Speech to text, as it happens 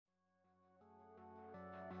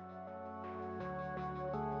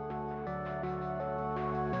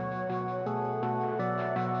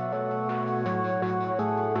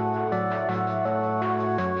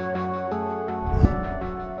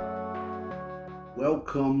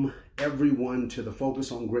Welcome everyone to the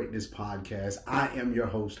Focus on Greatness podcast. I am your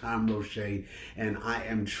host, Hiram Roche, and I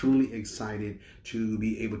am truly excited to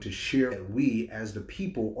be able to share that we as the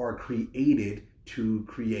people are created to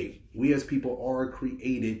create. We as people are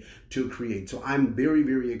created to create. So I'm very,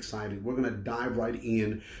 very excited. We're going to dive right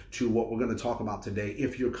in to what we're going to talk about today.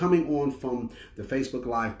 If you're coming on from the Facebook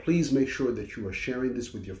Live, please make sure that you are sharing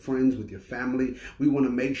this with your friends, with your family. We want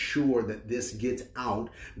to make sure that this gets out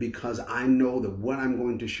because I know that what I'm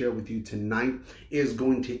going to share with you tonight is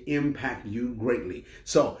going to impact you greatly.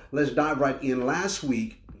 So let's dive right in. Last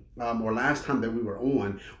week, or last time that we were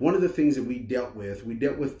on, one of the things that we dealt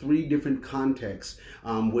with three different contexts,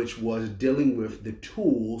 which was dealing with the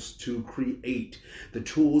tools to create, the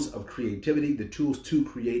tools of creativity, the tools to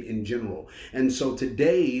create in general. And so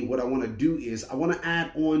today, what I want to do is I want to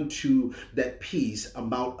add on to that piece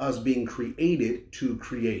about us being created to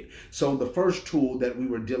create. So the first tool that we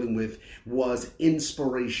were dealing with was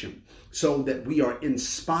inspiration. So that we are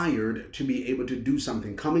inspired to be able to do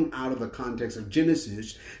something. Coming out of the context of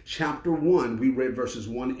Genesis chapter 1, we read verses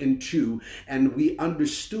 1 and 2, and we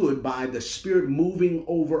understood by the Spirit moving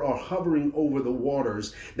over or hovering over the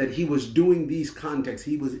waters that he was doing these contexts.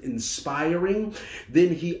 He was inspiring.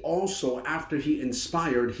 Then he also, after he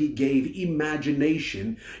inspired, he gave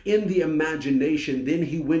imagination. In the imagination, then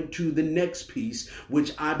he went to the next piece,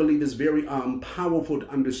 which I believe is very powerful to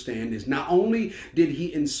understand, is not only did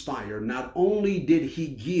he inspire, not only did he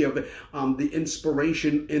give the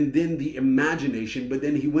inspiration and then the imagination, but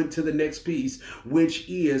then he went to the next piece, which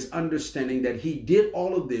is understanding that he did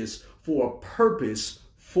all of this for a purpose,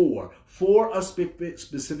 for a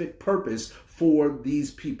specific purpose for these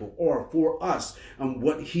people or for us, and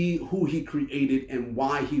who he created and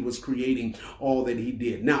why he was creating all that he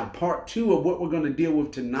did. Now, part two of what we're going to deal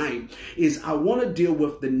with tonight is I want to deal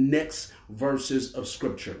with the next verses of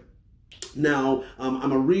scripture. Now, I'm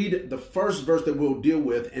going to read the first verse that we'll deal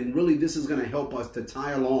with, and really this is going to help us to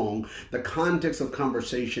tie along the context of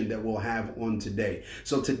conversation that we'll have on today.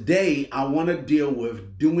 So today, I want to deal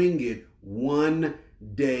with doing it one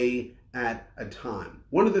day at a time.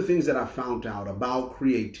 One of the things that I found out about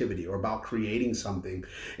creativity or about creating something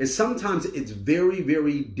is sometimes it's very,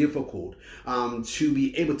 very difficult to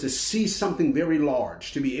be able to see something very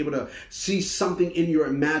large, to be able to see something in your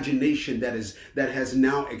imagination that has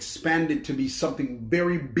now expanded to be something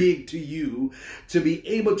very big to you, to be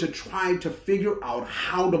able to try to figure out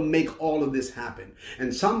how to make all of this happen.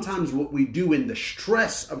 And sometimes what we do in the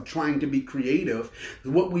stress of trying to be creative,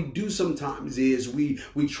 what we do sometimes is we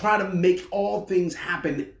try to make all things happen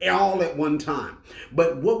all at one time.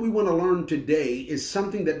 But what we want to learn today is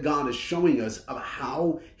something that God is showing us of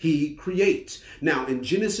how he creates. Now, in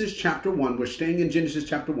Genesis chapter 1, we're staying in Genesis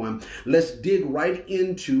chapter 1. Let's dig right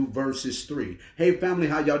into verses 3. Hey, family,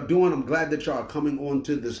 how y'all doing? I'm glad that y'all are coming on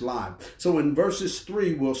to this live. So in verses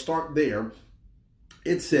 3, we'll start there.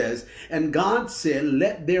 It says, "And God said,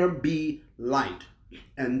 let there be light.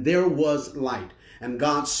 And there was light. And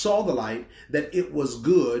God saw the light, that it was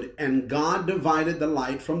good, and God divided the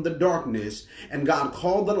light from the darkness. And God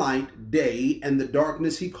called the light day, and the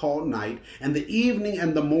darkness he called night. And the evening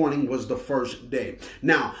and the morning was the first day."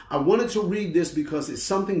 Now, I wanted to read this because it's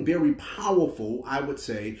something very powerful, I would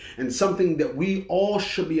say, and something that we all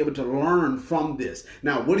should be able to learn from this.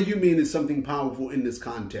 Now, what do you mean is something powerful in this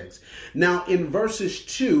context? Now, in verses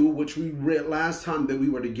 2, which we read last time that we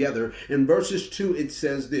were together, in verses 2, it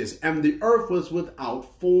says this, "And the earth was without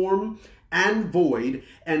form and void,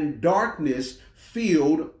 and darkness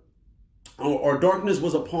filled or darkness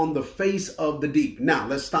was upon the face of the deep." Now,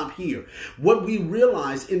 let's stop here. What we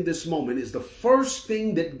realize in this moment is the first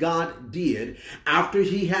thing that God did after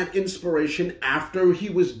he had inspiration, after he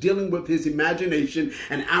was dealing with his imagination,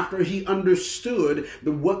 and after he understood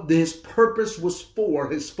what his purpose was for,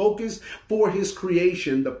 his focus for his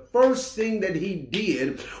creation, the first thing that he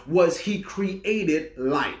did was he created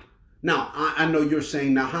light. Now, I know you're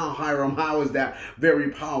saying, now how, Hiram, how is that very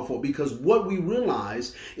powerful? Because what we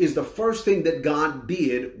realize is the first thing that God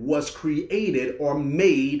did was created or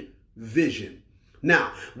made vision.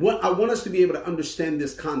 Now, what I want us to be able to understand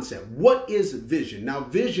this concept. What is vision? Now,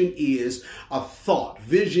 vision is a thought.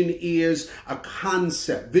 Vision is a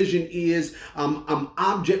concept. Vision is an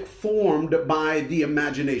object formed by the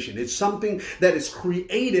imagination. It's something that is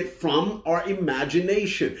created from our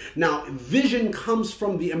imagination. Now, vision comes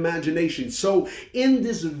from the imagination. So in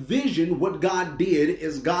this vision, what God did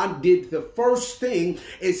is God did the first thing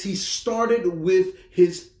is he started with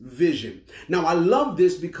his vision. Now, I love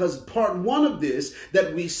this because part one of this purpose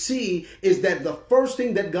that we see is that the first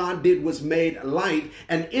thing that God did was made light,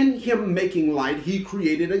 and in him making light, he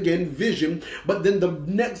created again vision. But then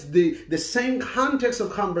the same context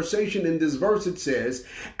of conversation in this verse, it says,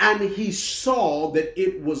 and he saw that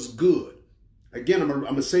it was good. Again, I'm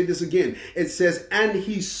going to say this again. It says, and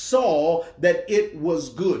he saw that it was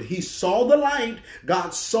good. He saw the light.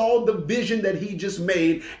 God saw the vision that he just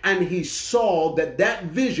made, and he saw that that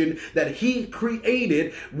vision that he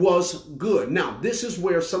created was good. Now, this is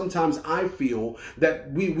where sometimes I feel that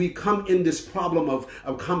we come in this problem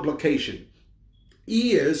of complication.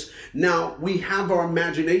 Is now we have our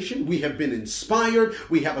imagination, we have been inspired,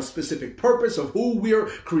 we have a specific purpose of who we're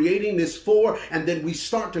creating this for, and then we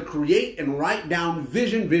start to create and write down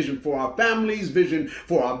vision for our families, vision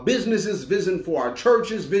for our businesses, vision for our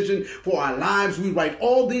churches, vision for our lives. We write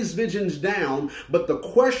all these visions down, but the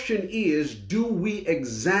question is, do we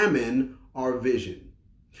examine our vision?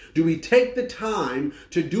 Do we take the time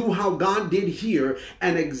to do how God did here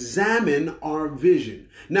and examine our vision?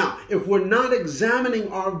 Now, if we're not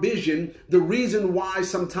examining our vision, the reason why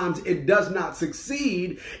sometimes it does not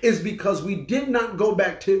succeed is because we did not go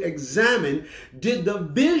back to examine, did the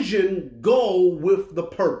vision go with the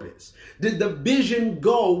purpose? Did the vision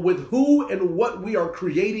go with who and what we are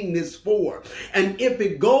creating this for? And if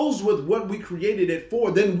it goes with what we created it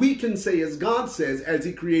for, then we can say, as God says, as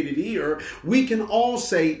he created here, we can all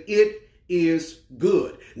say it is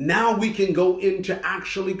good. Now we can go into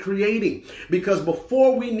actually creating, because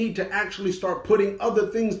before we need to actually start putting other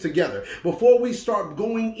things together, before we start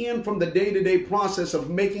going in from the day-to-day process of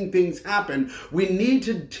making things happen, we need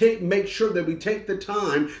to make sure that we take the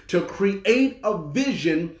time to create a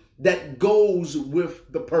vision that goes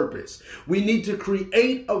with the purpose. We need to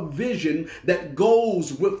create a vision that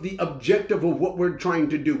goes with the objective of what we're trying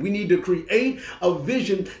to do. We need to create a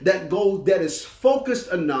vision that is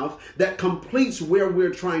focused enough, that completes where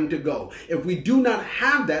we're trying to go. If we do not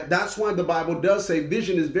have that, that's why the Bible does say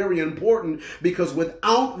vision is very important, because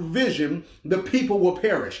without vision, the people will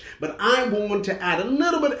perish. But I want to add a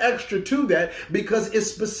little bit extra to that, because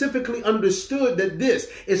it's specifically understood that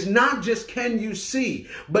this is not just can you see,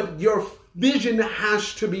 but your vision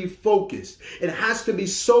has to be focused. It has to be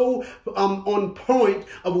so on point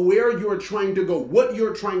of where you're trying to go, what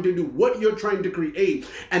you're trying to do, what you're trying to create.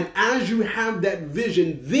 And as you have that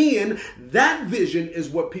vision, then that vision is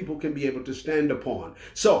what people can be able to stand upon.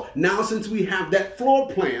 So now, since we have that floor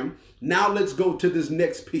plan, now let's go to this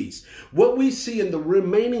next piece. What we see in the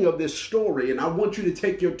remaining of this story, and I want you to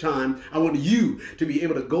take your time. I want you to be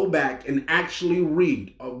able to go back and actually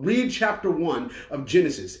read chapter 1 of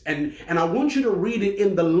Genesis. And I want you to read it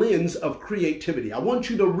in the lens of creativity. I want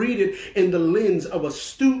you to read it in the lens of a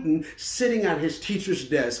student sitting at his teacher's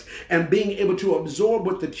desk and being able to absorb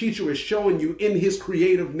what the teacher is showing you in his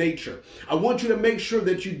creative nature. I want you to make sure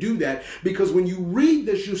that you do that, because when you read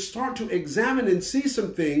this, you start to examine and see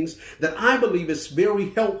some things that I believe is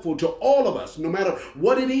very helpful to all of us, no matter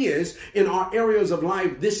what it is in our areas of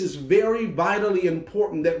life. This is very vitally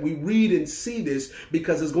important that we read and see this,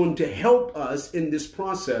 because it's going to help us in this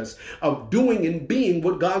process of doing and being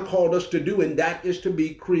what God called us to do, and that is to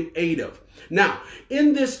be creative. Now,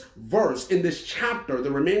 in this verse, in this chapter,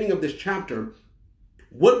 the remaining of this chapter,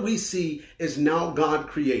 what we see is now God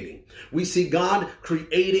creating. We see God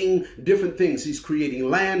creating different things. He's creating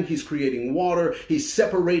land. He's creating water. He's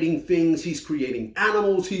separating things. He's creating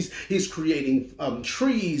animals. He's creating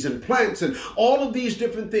trees and plants and all of these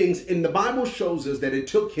different things. And the Bible shows us that it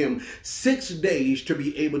took him 6 days to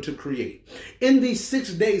be able to create. In these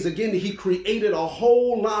 6 days, again, he created a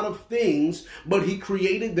whole lot of things, but he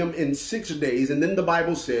created them in 6 days. And then the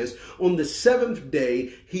Bible says on the seventh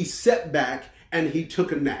day, he sat back and he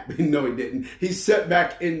took a nap. No, he didn't. He sat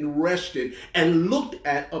back and rested and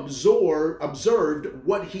observed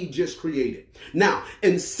what he just created. Now,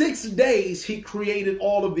 in 6 days, he created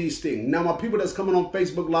all of these things. Now, my people that's coming on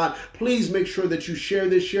Facebook Live, please make sure that you share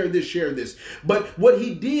this. But what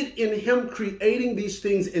he did in him creating these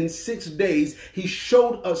things in 6 days, he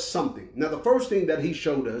showed us something. Now, the first thing that he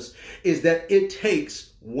showed us is that it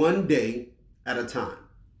takes one day at a time.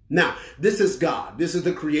 Now, this is God. This is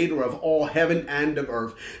the creator of all heaven and of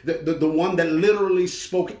earth, the one that literally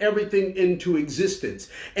spoke everything into existence.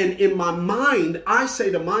 And in my mind, I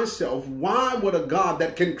say to myself, why would a God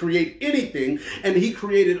that can create anything, and he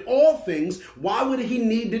created all things, why would he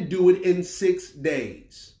need to do it in 6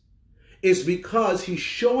 days? It's because he's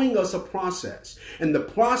showing us a process. And the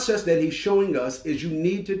process that he's showing us is you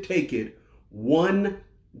need to take it one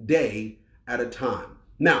day at a time.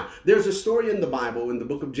 Now, there's a story in the Bible, in the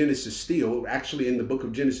book of Genesis still, actually in the book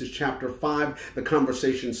of Genesis chapter 5, the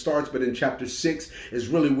conversation starts, but in chapter 6 is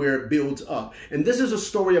really where it builds up. And this is a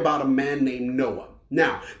story about a man named Noah.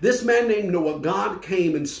 Now, this man named Noah, God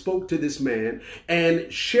came and spoke to this man and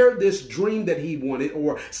shared this dream that he wanted,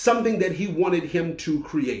 or something that he wanted him to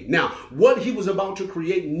create. Now, what he was about to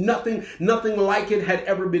create, nothing like it had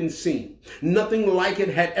ever been seen. Nothing like it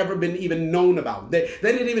had ever been even known about. They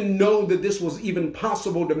didn't even know that this was even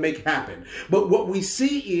possible to make happen. But what we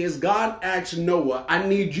see is God asked Noah, I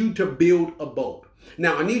need you to build a boat.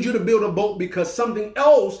 Now, I need you to build a boat because something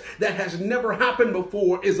else that has never happened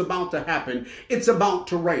before is about to happen. It's about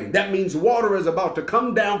to rain. That means water is about to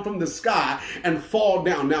come down from the sky and fall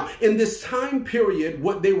down. Now, in this time period,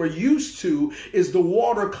 what they were used to is the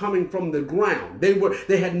water coming from the ground.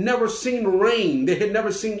 They had never seen rain. They had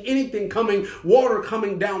never seen anything water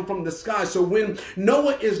coming down from the sky. So when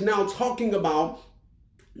Noah is now talking about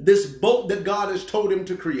this boat that God has told him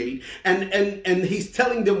to create, and he's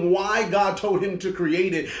telling them why God told him to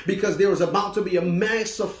create it, because there was about to be a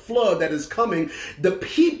massive flood that is coming. The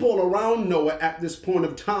people around Noah at this point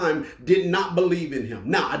of time did not believe in him.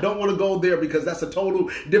 Now, I don't want to go there because that's a total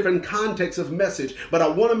different context of message, but I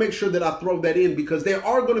want to make sure that I throw that in, because there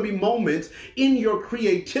are going to be moments in your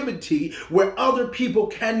creativity where other people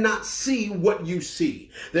cannot see what you see.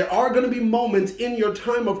 There are going to be moments in your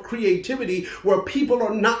time of creativity where people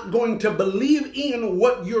are not going to believe in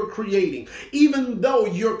what you're creating, even though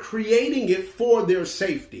you're creating it for their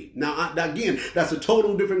safety. Now, again, that's a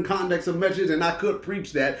total different context of message, and I could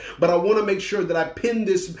preach that, but I want to make sure that I pin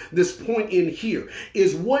this point in here,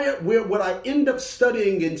 is where what I end up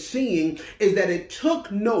studying and seeing is that it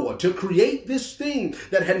took Noah to create this thing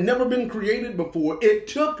that had never been created before. It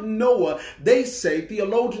took Noah, some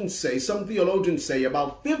theologians say,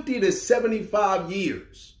 about 50 to 75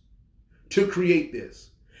 years to create this.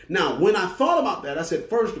 Now, when I thought about that, I said,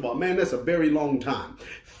 first of all, man, that's a very long time.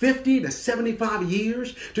 50 to 75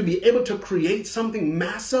 years to be able to create something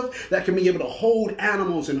massive that can be able to hold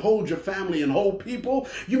animals and hold your family and hold people.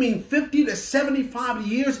 You mean 50 to 75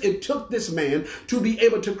 years it took this man to be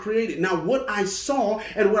able to create it. Now, what I saw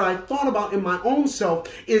and what I thought about in my own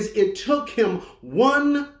self is it took him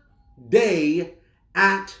one day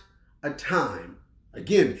at a time.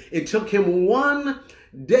 Again, it took him one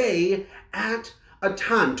day at a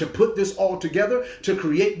time to put this all together, to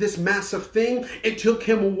create this massive thing. It took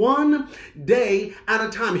him one day at a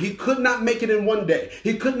time. He could not make it in one day.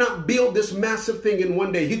 He could not build this massive thing in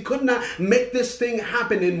one day. He could not make this thing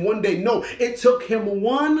happen in one day. No, it took him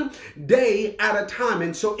one day at a time.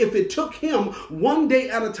 And so if it took him one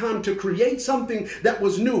day at a time to create something that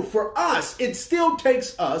was new, for us, it still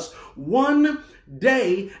takes us one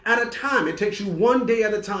day at a time. It takes you one day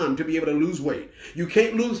at a time to be able to lose weight. You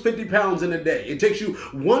can't lose 50 pounds in a day. It takes you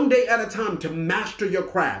one day at a time to master your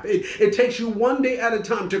craft. It takes you one day at a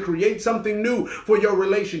time to create something new for your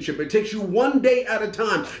relationship. It takes you one day at a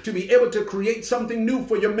time to be able to create something new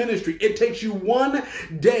for your ministry. It takes you one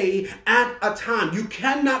day at a time. You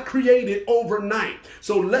cannot create it overnight.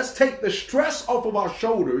 So let's take the stress off of our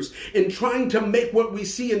shoulders in trying to make what we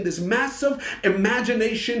see in this massive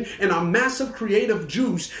imagination and our massive creative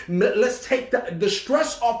juice. Let's take the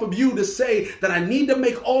stress off of you to say that I need to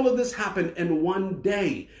make all of this happen in one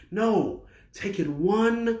day. No, take it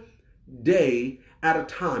one day at a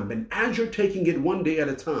time. And as you're taking it one day at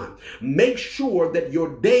a time, make sure that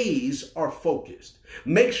your days are focused.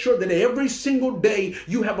 Make sure that every single day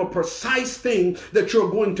you have a precise thing that you're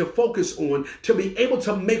going to focus on to be able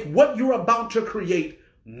to make what you're about to create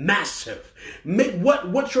massive. Make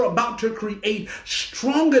what you're about to create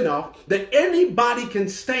strong enough that anybody can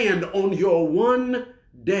stand on your one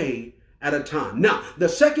day at a time. Now, the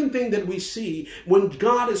second thing that we see when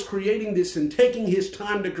God is creating this and taking his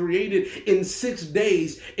time to create it in 6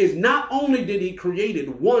 days is not only did he create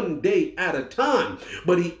it one day at a time,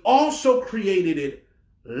 but he also created it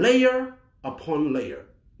layer upon layer.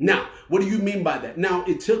 Now, what do you mean by that? Now,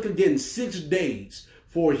 it took again 6 days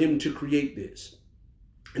for him to create this.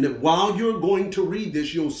 And then while you're going to read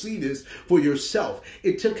this, you'll see this for yourself.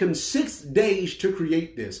 It took him 6 days to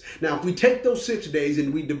create this. Now, if we take those 6 days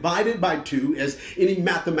and we divide it by 2, as any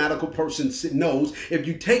mathematical person knows, if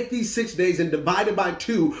you take these 6 days and divide it by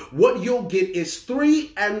 2, what you'll get is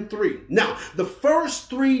 3 and 3. Now, the first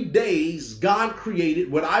 3 days, God created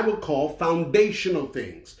what I would call foundational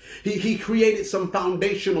things. He created some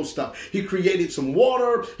foundational stuff. He created some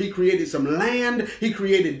water. He created some land. He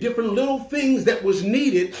created different little things that was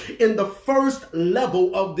needed created in the first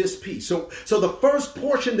level of this piece. So the first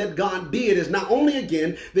portion that God did is not only,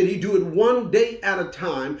 again, that he do it one day at a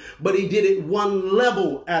time, but he did it one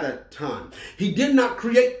level at a time. He did not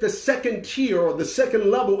create the second tier or the second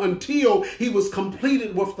level until he was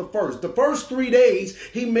completed with the first. The first 3 days,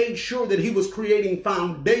 he made sure that he was creating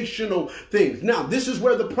foundational things. Now, this is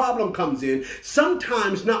where the problem comes in.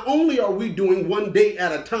 Sometimes not only are we doing one day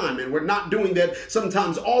at a time, and we're not doing that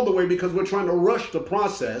sometimes all the way because we're trying to rush the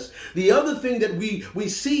process. The other thing that we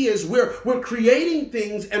see is we're creating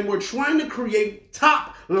things and we're trying to create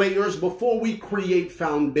top layers before we create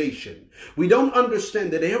foundation. We don't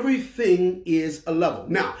understand that everything is a level.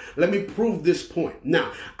 Now, let me prove this point.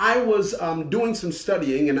 Now, I was doing some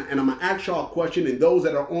studying, and I'm going to ask y'all a question, and those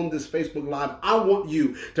that are on this Facebook Live, I want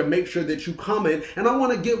you to make sure that you comment, and I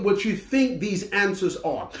want to get what you think these answers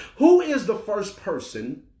are. Who is the first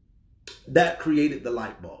person that created the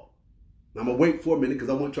light bulb? I'm going to wait for a minute because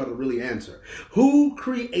I want y'all to really answer. Who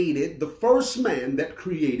created the first man that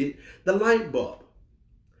created the light bulb?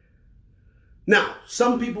 Now,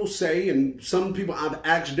 some people say, and some people, I've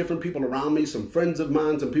asked different people around me, some friends of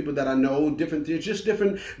mine, some people that I know, different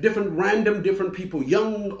random people,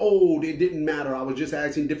 young, old, it didn't matter. I was just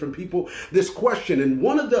asking different people this question. And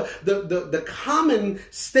one of the common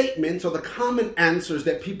statements or the common answers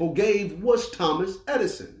that people gave was Thomas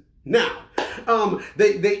Edison. Now,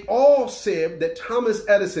 they all said that Thomas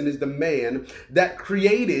Edison is the man that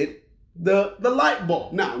created the light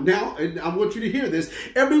bulb. Now, I want you to hear this.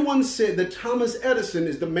 Everyone said that Thomas Edison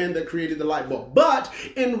is the man that created the light bulb. But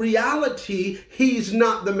in reality, he's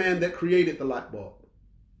not the man that created the light bulb.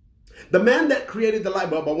 The man that created the light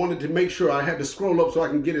bulb, I wanted to make sure I had to scroll up so I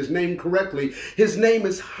can get his name correctly. His name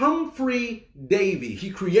is Humphrey Davy. He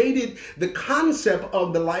created the concept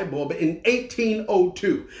of the light bulb in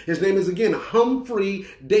 1802. His name is, again, Humphrey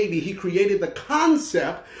Davy. He created the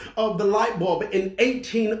concept of the light bulb in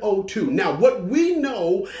 1802. Now, what we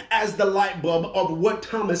know as the light bulb of what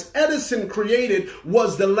Thomas Edison created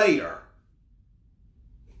was the layer.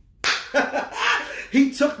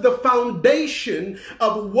 He took the foundation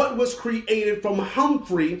of what was created from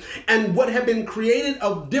Humphrey and what had been created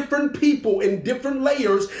of different people in different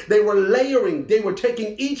layers. They were layering. They were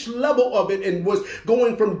taking each level of it and was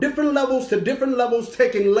going from different levels to different levels,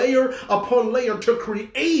 taking layer upon layer to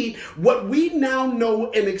create what we now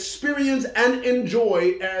know and experience and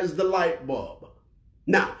enjoy as the light bulb.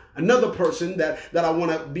 Now, another person that I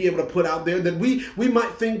want to be able to put out there that we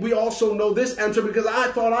might think we also know this answer because I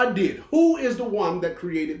thought I did. Who is the one that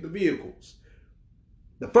created the vehicles?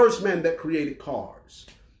 The first man that created cars.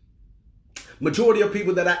 Majority of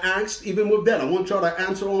people that I asked, even with that, I want y'all to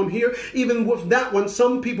answer on here. Even with that one,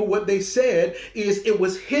 some people, what they said is it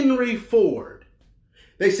was Henry Ford.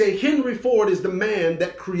 They say Henry Ford is the man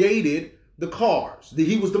that created the cars.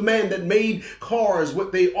 He was the man that made cars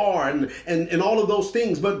what they are and all of those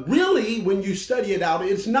things. But really, when you study it out,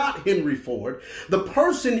 it's not Henry Ford. The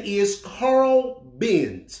person is Carl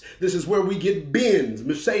Benz. This is where we get Benz,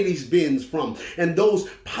 Mercedes-Benz from, and those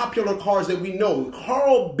popular cars that we know.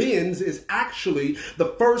 Carl Benz is actually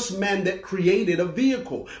the first man that created a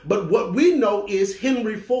vehicle. But what we know is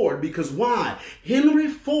Henry Ford, because why? Henry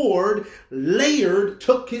Ford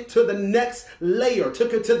took it to the next layer,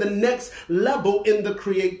 took it to the next level in the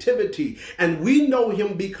creativity. And we know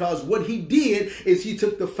him because what he did is he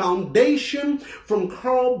took the foundation from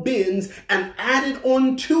Carl Benz and added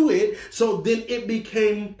on to it, so then it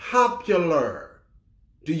became popular.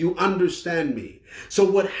 Do you understand me? So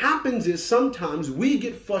what happens is sometimes we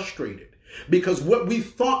get frustrated because what we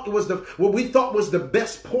thought was the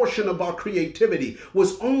best portion of our creativity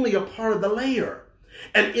was only a part of the layer.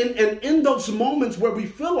 And in those moments where we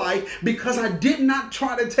feel like, because I did not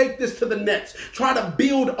try to take this to the next, try to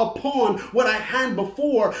build upon what I had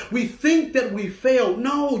before, we think that we failed.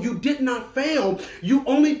 No, you did not fail.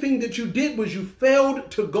 Only thing that you did was you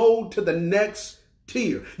failed to go to the next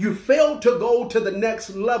tier. You failed to go to the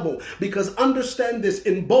next level, because understand this,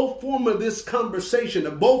 in both form of this conversation,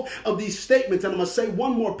 in both of these statements, and I'm going to say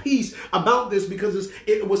one more piece about this because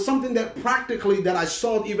it was something that practically that I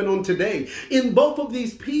saw even on today. In both of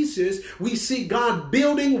these pieces, we see God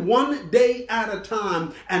building one day at a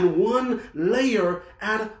time and one layer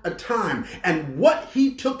at a time. And what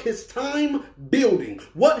he took his time building,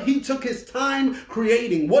 what he took his time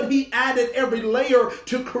creating, what he added every layer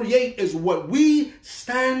to create is what we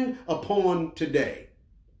stand upon today,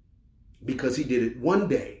 because he did it one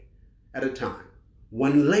day at a time,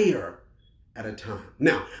 one layer at a time.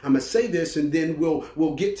 Now, I'm going to say this and then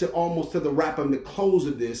we'll get to almost to the wrap and the close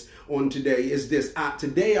of this on today is this.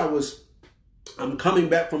 Today I was I'm coming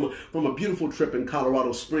back from a beautiful trip in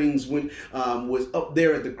Colorado Springs. Was up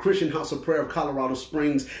there at the Christian House of Prayer of Colorado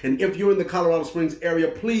Springs. And if you're in the Colorado Springs area,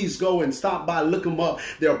 please go and stop by, look them up.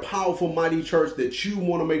 They're a powerful, mighty church that you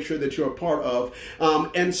want to make sure that you're a part of.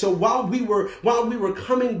 And so while we were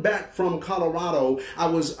coming back from Colorado, I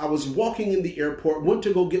was walking in the airport, went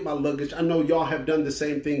to go get my luggage. I know y'all have done the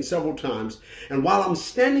same thing several times. And while I'm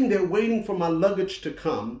standing there waiting for my luggage to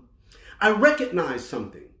come, I recognized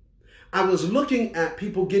something. I was looking at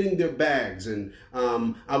people getting their bags, and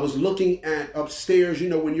I was looking at upstairs. You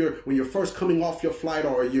know, when you're first coming off your flight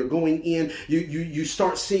or you're going in, you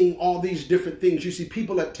start seeing all these different things. You see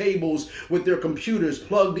people at tables with their computers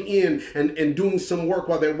plugged in and doing some work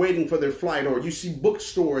while they're waiting for their flight, or you see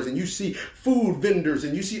bookstores and you see food vendors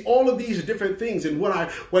and you see all of these different things. And what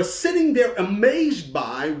I was sitting there amazed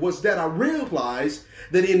by was that I realized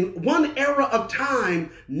that in one era of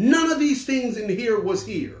time, none of these things in here was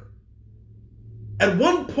here. At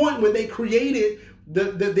one point when they created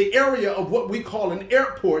the area of what we call an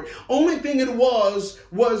airport, only thing it was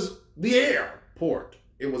the airport.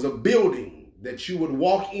 It was a building that you would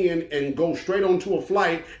walk in and go straight onto a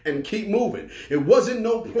flight and keep moving. It wasn't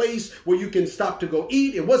no place where you can stop to go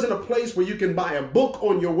eat. It wasn't a place where you can buy a book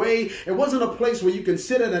on your way. It wasn't a place where you can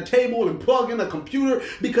sit at a table and plug in a computer,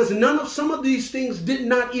 because some of these things did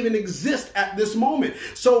not even exist at this moment.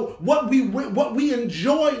 So what we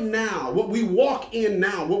enjoy now, what we walk in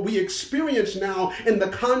now, what we experience now in the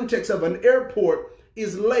context of an airport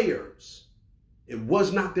is layers. It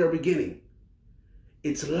was not their beginning.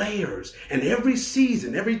 It's layers. And every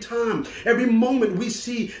season, every time, every moment, we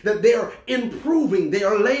see that they're improving, they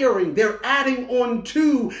are layering, they're adding on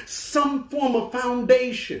to some form of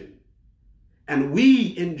foundation. And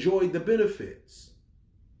we enjoy the benefits.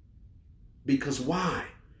 Because why?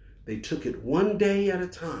 They took it one day at a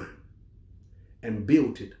time and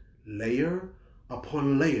built it layer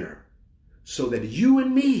upon layer, so that you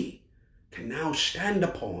and me can now stand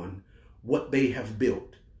upon what they have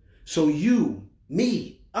built. So you,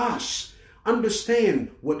 me, us,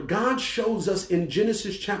 understand what God shows us in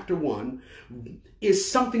Genesis chapter 1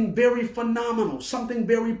 is something very phenomenal, something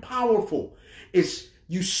very powerful.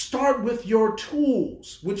 You start with your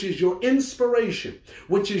tools, which is your inspiration,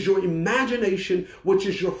 which is your imagination, which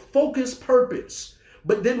is your focus purpose.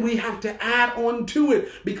 But then we have to add on to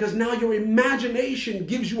it, because now your imagination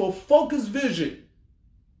gives you a focused vision.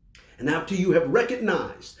 And after you have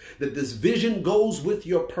recognized that this vision goes with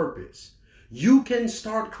your purpose, you can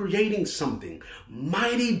start creating something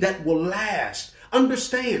mighty that will last.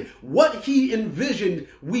 Understand, what he envisioned,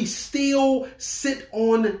 we still sit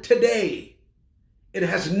on today. It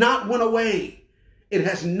has not went away. It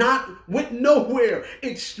has not went nowhere.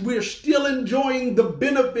 We're still enjoying the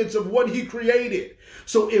benefits of what he created.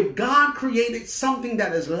 So if God created something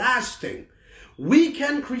that is lasting, we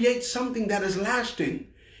can create something that is lasting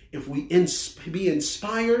if we be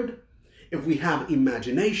inspired, if we have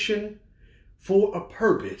imagination for a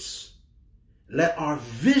purpose. Let our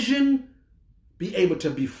vision be able to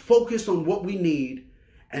be focused on what we need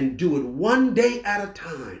and do it one day at a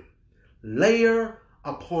time, layer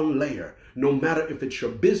upon layer. No matter if it's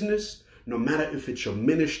your business, no matter if it's your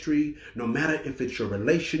ministry, no matter if it's your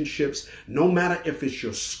relationships, no matter if it's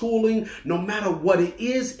your schooling, no matter what it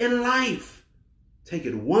is in life, take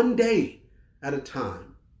it one day at a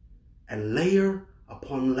time and layer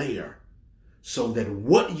upon layer, so that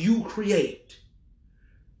what you create,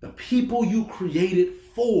 the people you created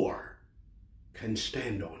for, can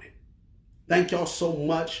stand on it. Thank y'all so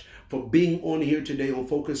much for being on here today on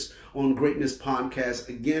Focus on Greatness podcast.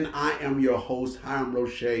 Again, I am your host, Hiram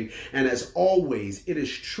Roche. And as always, it is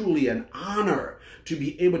truly an honor to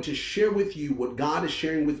be able to share with you what God is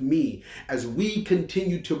sharing with me as we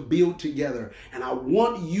continue to build together. And I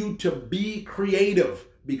want you to be creative,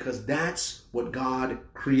 because that's what God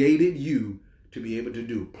created you to be able to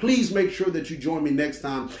do. Please make sure that you join me next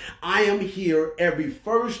time. I am here every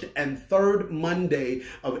first and third Monday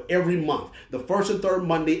of every month. The first and third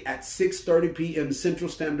Monday at 6:30 p.m. Central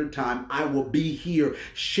Standard Time, I will be here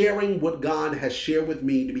sharing what God has shared with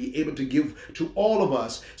me to be able to give to all of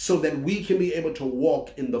us, so that we can be able to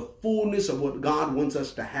walk in the fullness of what God wants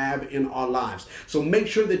us to have in our lives. So make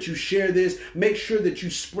sure that you share this. Make sure that you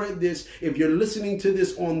spread this. If you're listening to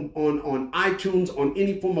this on iTunes, on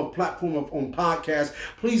any form of platform on podcast,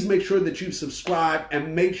 please make sure that you subscribe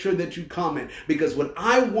and make sure that you comment, because what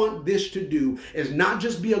I want this to do is not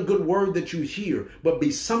just be a good word that you hear, but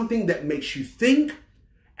be something that makes you think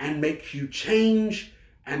and makes you change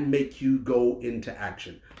and make you go into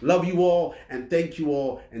action. Love you all and thank you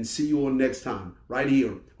all, and see you all next time right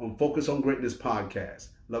here on Focus on Greatness podcast.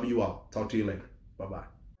 Love you all. Talk to you later.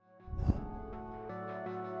 Bye-bye.